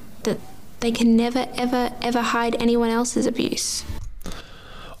sure that they can never, ever, ever hide anyone else's abuse.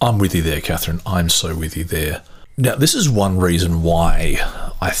 I'm with you there, Catherine. I'm so with you there. Now, this is one reason why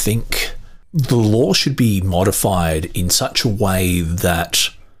I think the law should be modified in such a way that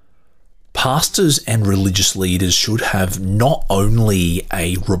pastors and religious leaders should have not only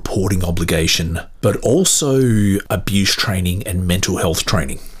a reporting obligation, but also abuse training and mental health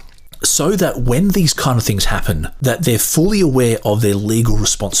training. So that when these kind of things happen, that they're fully aware of their legal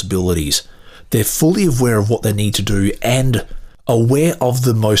responsibilities, they're fully aware of what they need to do, and aware of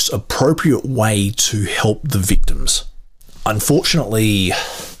the most appropriate way to help the victims. Unfortunately,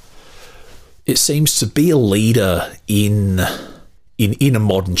 it seems to be a leader in a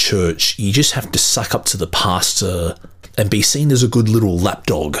modern church, you just have to suck up to the pastor and be seen as a good little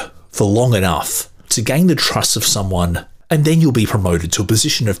lapdog for long enough to gain the trust of someone, and then you'll be promoted to a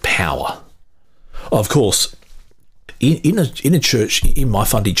position of power. Of course, in a church, in my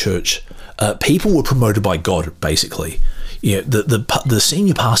Fundy church, people were promoted by God, basically. Yeah, the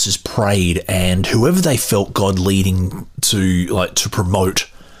senior pastors prayed, and whoever they felt God leading to promote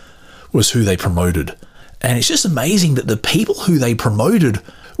was who they promoted. And it's just amazing that the people who they promoted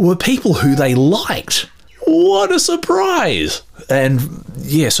were people who they liked. What a surprise! And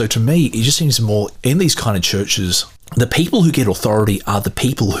yeah, so to me, it just seems more in these kind of churches, the people who get authority are the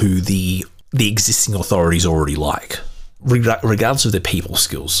people who the existing authorities already like, regardless of their people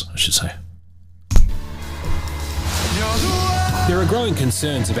skills, I should say. There are growing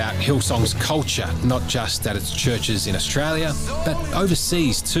concerns about Hillsong's culture, not just at its churches in Australia, but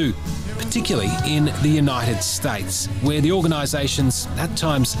overseas too, particularly in the United States, where the organisation's at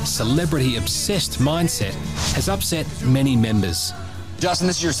times celebrity-obsessed mindset has upset many members. Justin,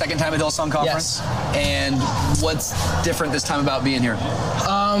 this is your second time at Hillsong Conference? Yes. And what's different this time about being here?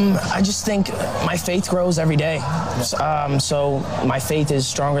 I just think my faith grows every day. So my faith is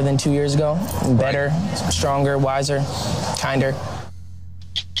stronger than 2 years ago. Better, stronger, wiser, kinder.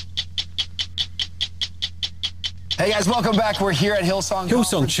 Hey guys, welcome back. We're here at Hillsong.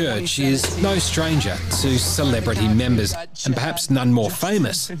 Hillsong Church is no stranger to celebrity members, and perhaps none more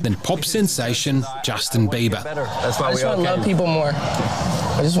famous than pop sensation Justin Bieber. That's why I just want to love people more.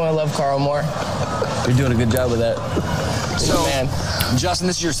 I just want to love Carl more. You're doing a good job with that. So, Justin,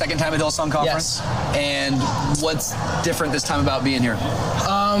 this is your second time at Hillsong Conference? Yes. And what's different this time about being here?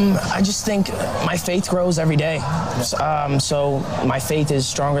 I just think my faith grows every day. So my faith is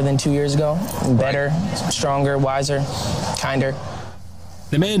stronger than 2 years ago. Better, stronger, wiser, kinder.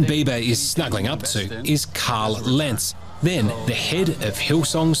 The man Bieber is snuggling up to is Carl Lentz, then the head of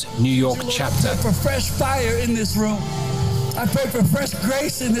Hillsong's New York chapter. I pray for fresh fire in this room. I pray for fresh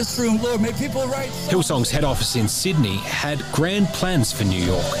grace in this room, Lord. May people write. Hillsong's head office in Sydney had grand plans for New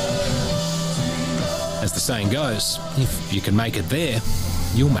York. As the saying goes, if you can make it there,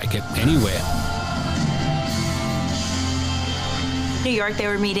 you'll make it anywhere. New York, they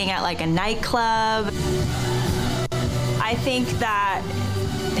were meeting at like a nightclub. I think that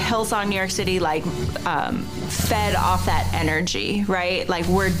Hillsong New York City fed off that energy, right? Like,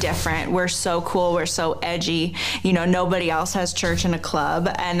 we're different, we're so cool, we're so edgy, you know, nobody else has church in a club,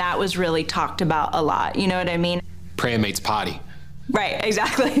 and that was really talked about a lot, you know what I mean? Prayer meets party. Right,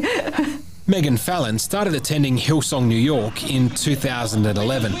 exactly. Megan Fallon started attending Hillsong New York in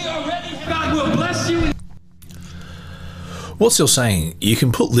 2011. God will bless you. What's still saying? You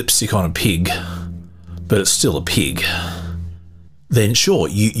can put lipstick on a pig, but it's still a pig. Then sure,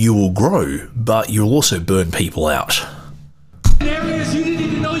 you will grow, but you'll also burn people out. Areas you didn't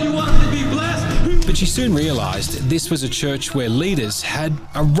even know you wanted to be blessed. But she soon realised this was a church where leaders had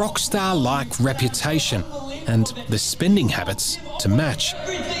a rock star-like reputation and the spending habits to match.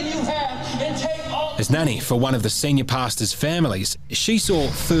 As nanny for one of the senior pastor's families, she saw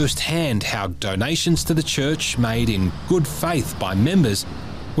firsthand how donations to the church made in good faith by members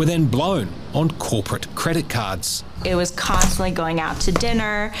were then blown on corporate credit cards. It was constantly going out to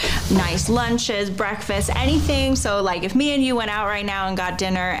dinner, nice lunches, breakfast, anything. So like if me and you went out right now and got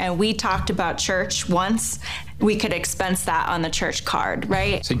dinner and we talked about church once, we could expense that on the church card,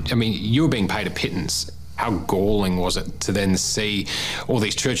 right? So, I mean, you were being paid a pittance. How galling was it to then see all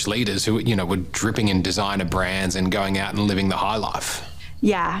these church leaders who, you know, were dripping in designer brands and going out and living the high life?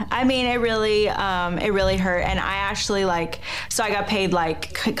 Yeah, I mean, it really hurt. And I actually so I got paid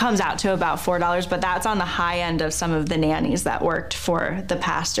it comes out to about $4, but that's on the high end of some of the nannies that worked for the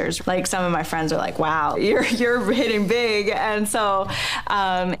pastors. Like, some of my friends are like, wow, you're hitting big. And so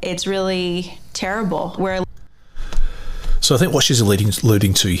it's really terrible. So I think what she's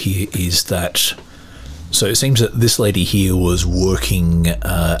alluding to here is that, so it seems that this lady here was working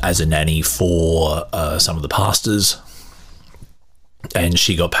as a nanny for some of the pastors, and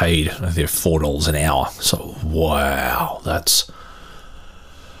she got paid, I think, $4 an hour. So, wow, that's...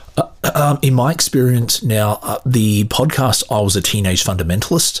 in my experience now, the podcast I Was a Teenage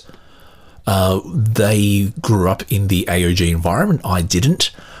Fundamentalist, they grew up in the AOG environment. I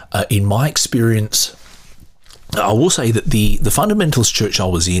didn't. In my experience, I will say that the fundamentalist church I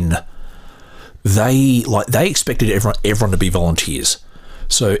was in, they expected everyone to be volunteers.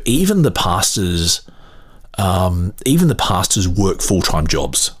 So even the pastors work full-time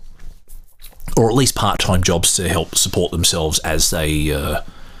jobs, or at least part-time jobs to help support themselves as they.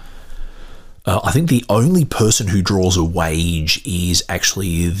 I think the only person who draws a wage is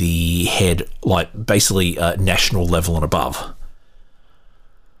actually the head, basically national level and above.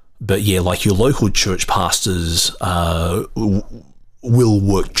 But yeah, like your local church pastors will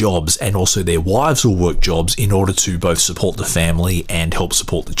work jobs, and also their wives will work jobs in order to both support the family and help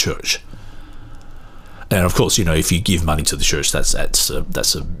support the church. And of course, you know, if you give money to the church, that's a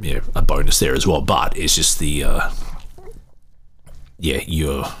bonus there as well. But it's just the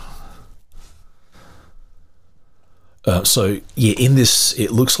in this,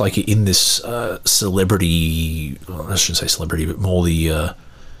 it looks like in this celebrity, well, I shouldn't say celebrity, but more the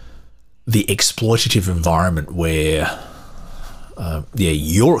exploitative environment where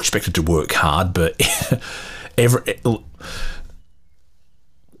you're expected to work hard, but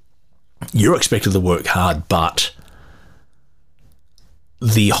you're expected to work hard, but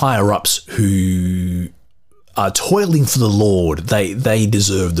the higher ups who are toiling for the Lord, they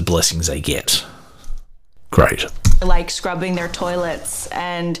deserve the blessings they get. Great. Like scrubbing their toilets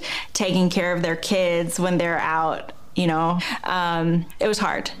and taking care of their kids when they're out, you know. It was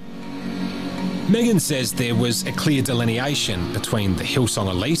hard. Megan says there was a clear delineation between the Hillsong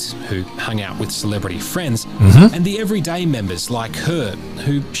elite, who hung out with celebrity friends, and the everyday members like her,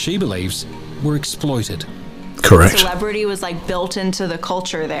 who she believes were exploited. Correct. Celebrity was like built into the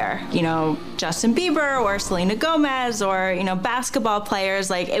culture there. You know, Justin Bieber or Selena Gomez or, you know, basketball players,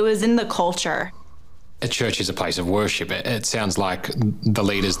 like it was in the culture. A church is a place of worship. It sounds like the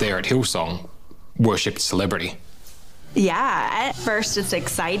leaders there at Hillsong worshipped celebrity. Yeah, at first it's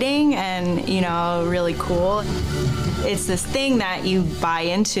exciting and, you know, really cool. It's this thing that you buy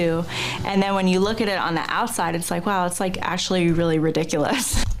into. And then when you look at it on the outside, it's like, wow, it's like actually really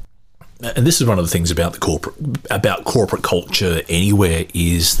ridiculous. And this is one of the things about corporate culture anywhere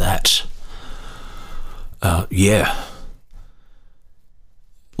is that,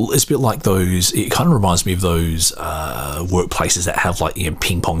 it's a bit like those, it kind of reminds me of those workplaces that have like, you know,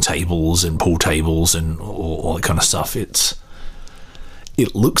 ping pong tables and pool tables and all that kind of stuff. It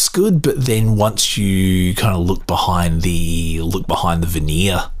looks good, but then once you kind of look behind the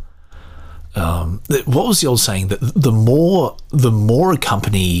veneer, what was the old saying, that the more a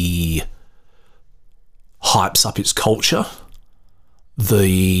company hypes up its culture,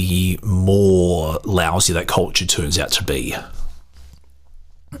 the more lousy that culture turns out to be.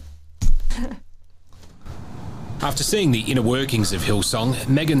 After seeing the inner workings of Hillsong,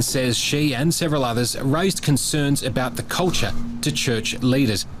 Megan says she and several others raised concerns about the culture to church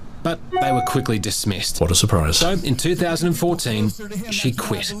leaders, but they were quickly dismissed. What a surprise. So in 2014, she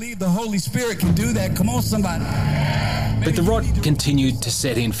quit. I believe the Holy Spirit can do that. Come on, somebody. But the rot continued to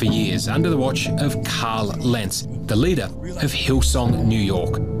set in for years under the watch of Carl Lentz, the leader of Hillsong New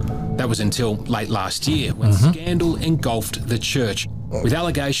York. That was until late last year when scandal engulfed the church, with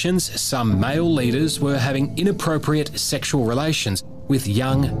allegations some male leaders were having inappropriate sexual relations with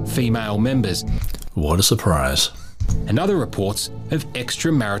young female members. What a surprise. And other reports of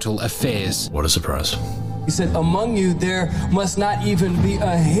extramarital affairs. What a surprise. He said, among you there must not even be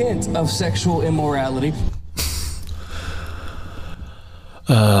a hint of sexual immorality.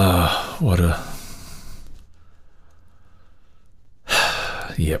 What a...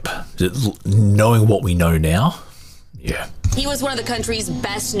 Yep. Knowing what we know now, yeah. He was one of the country's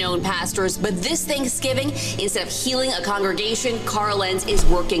best-known pastors, but this Thanksgiving, instead of healing a congregation, Carl Lentz is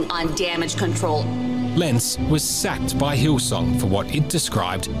working on damage control. Lentz was sacked by Hillsong for what it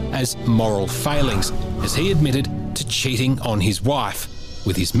described as moral failings, as he admitted to cheating on his wife,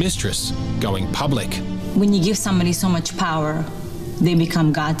 with his mistress going public. When you give somebody so much power, they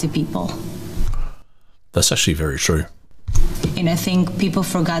become God to people. That's actually very true. And I think people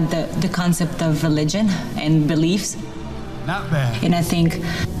forgot the concept of religion and beliefs. Not bad. And I think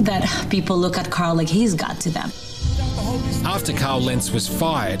that people look at Carl like he's God to them. After Carl Lentz was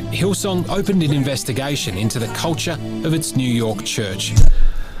fired, Hillsong opened an investigation into the culture of its New York church.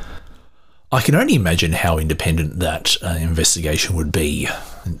 I can only imagine how independent that investigation would be,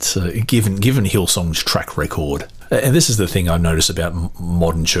 it's, given Hillsong's track record. And this is the thing I notice about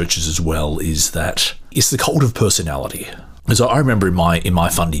modern churches as well, is that it's the cult of personality. As I remember in my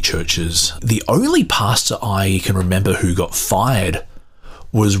Fundy churches, the only pastor I can remember who got fired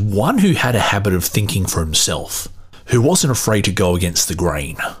was one who had a habit of thinking for himself, who wasn't afraid to go against the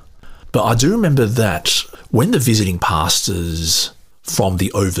grain. But I do remember that when the visiting pastors from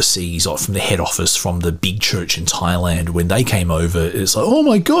the overseas, or from the head office, from the big church in Thailand, when they came over, it's like, oh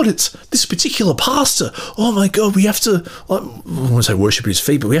my God, it's this particular pastor. Oh my God, we have to, I want to say worship at his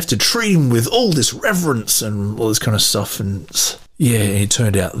feet, but we have to treat him with all this reverence and all this kind of stuff. And yeah, it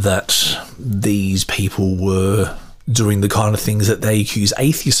turned out that these people were doing the kind of things that they accuse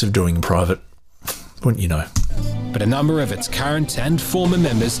atheists of doing in private, wouldn't you know? But a number of its current and former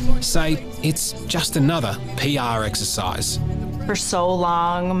members say it's just another PR exercise. For so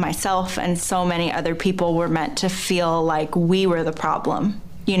long, myself and so many other people were meant to feel like we were the problem,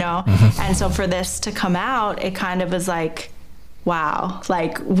 you know? And so for this to come out, it kind of was like, wow,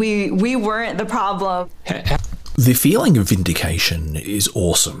 like we weren't the problem. The feeling of vindication is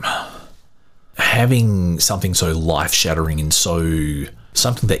awesome. Having something so life-shattering and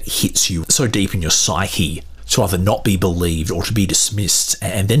something that hits you so deep in your psyche to either not be believed or to be dismissed,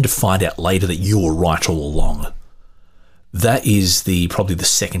 and then to find out later that you were right all along. That is probably the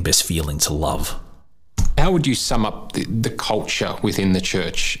second best feeling to love. How would you sum up the culture within the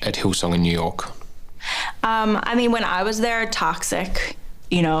church at Hillsong in New York? I mean, when I was there, toxic.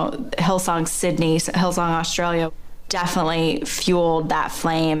 You know, Hillsong Sydney, Hillsong Australia definitely fueled that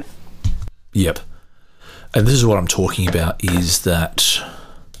flame. Yep. And this is what I'm talking about, is that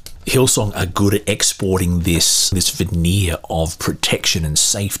Hillsong are good at exporting this veneer of protection and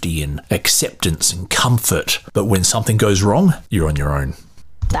safety and acceptance and comfort. But when something goes wrong, you're on your own.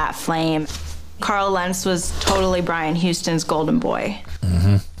 That flame. Carl Lentz was totally Brian Houston's golden boy.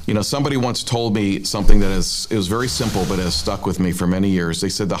 Mm-hmm. You know, somebody once told me something that it was very simple, but has stuck with me for many years. They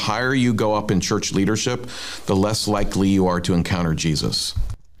said, the higher you go up in church leadership, the less likely you are to encounter Jesus.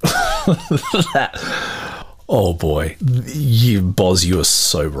 Oh boy, Boz, you are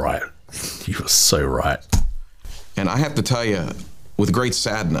so right. You are so right. And I have to tell you, with great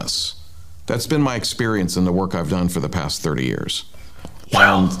sadness, that's been my experience in the work I've done for the past 30 years.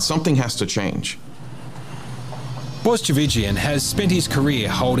 Wow. And something has to change. Boz Tchividjian has spent his career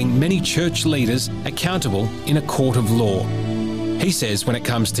holding many church leaders accountable in a court of law. He says when it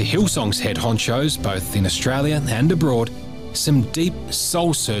comes to Hillsong's head honchos, both in Australia and abroad, some deep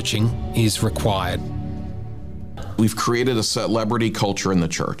soul-searching is required. We've created a celebrity culture in the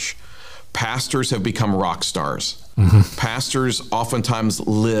church. Pastors have become rock stars. Mm-hmm. Pastors oftentimes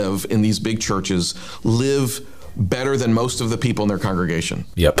live in these big churches, live better than most of the people in their congregation.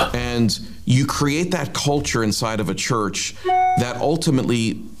 Yep. And you create that culture inside of a church that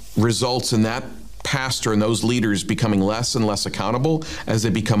ultimately results in that pastor and those leaders becoming less and less accountable as they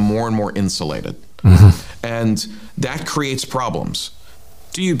become more and more insulated. Mm-hmm. And that creates problems.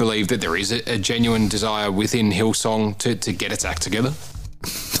 Do you believe that there is a genuine desire within Hillsong to get its act together?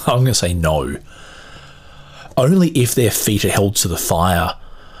 I'm going to say no. Only if their feet are held to the fire.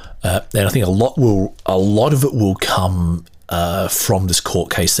 And I think a lot of it will come from this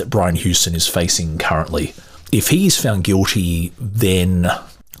court case that Brian Houston is facing currently. If he is found guilty, then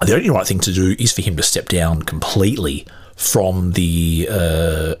the only right thing to do is for him to step down completely from the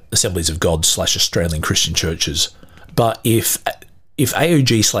Assemblies of God / Australian Christian churches. But if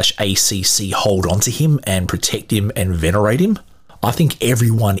AOG / ACC hold on to him and protect him and venerate him, I think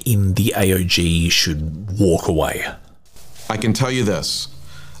everyone in the AOG should walk away. I can tell you this,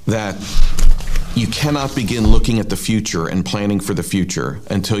 that you cannot begin looking at the future and planning for the future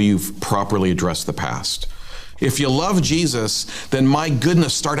until you've properly addressed the past. If you love Jesus, then my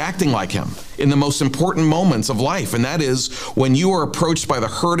goodness, start acting like him in the most important moments of life. And that is when you are approached by the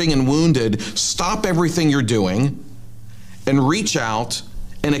hurting and wounded, stop everything you're doing and reach out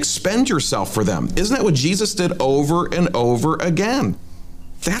and expend yourself for them. Isn't that what Jesus did over and over again?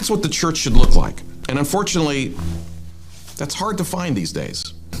 That's what the church should look like. And unfortunately, that's hard to find these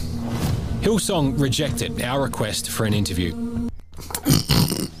days. Hillsong rejected our request for an interview.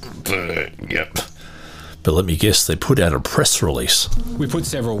 Yep. But let me guess, they put out a press release. We put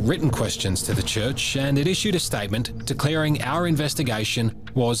several written questions to the church, and it issued a statement declaring our investigation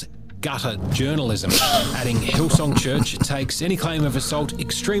was gutter journalism, adding Hillsong Church takes any claim of assault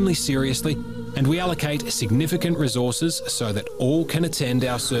extremely seriously, and we allocate significant resources so that all can attend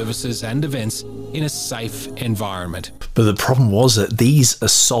our services and events in a safe environment. But the problem was that these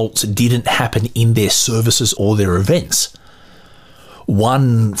assaults didn't happen in their services or their events.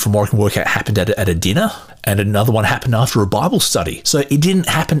 One, from what I can work out, happened at a dinner, and another one happened after a Bible study. So it didn't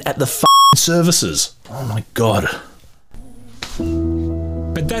happen at the services. Oh my God.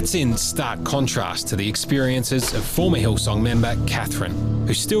 But that's in stark contrast to the experiences of former Hillsong member Catherine,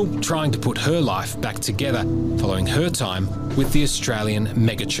 who's still trying to put her life back together following her time with the Australian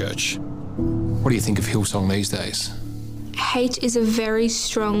megachurch. What do you think of Hillsong these days? Hate is a very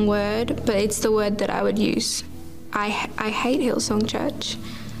strong word, but it's the word that I would use. I hate Hillsong Church.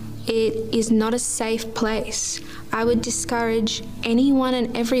 It is not a safe place. I would discourage anyone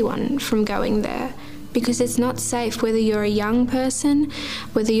and everyone from going there because it's not safe, whether you're a young person,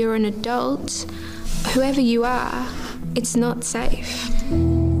 whether you're an adult, whoever you are, it's not safe.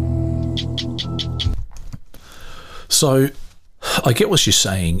 So I get what she's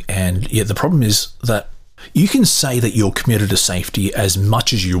saying, and yeah, the problem is that you can say that you're committed to safety as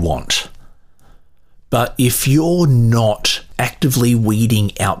much as you want. But if you're not actively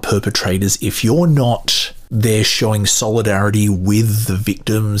weeding out perpetrators, if you're not there showing solidarity with the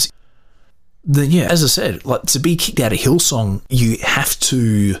victims, then yeah, as I said, like, to be kicked out of Hillsong, you have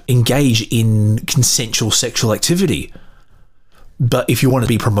to engage in consensual sexual activity. But if you want to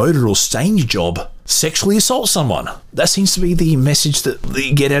be promoted or stay in your job, sexually assault someone. That seems to be the message that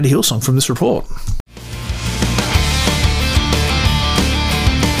you get out of Hillsong from this report.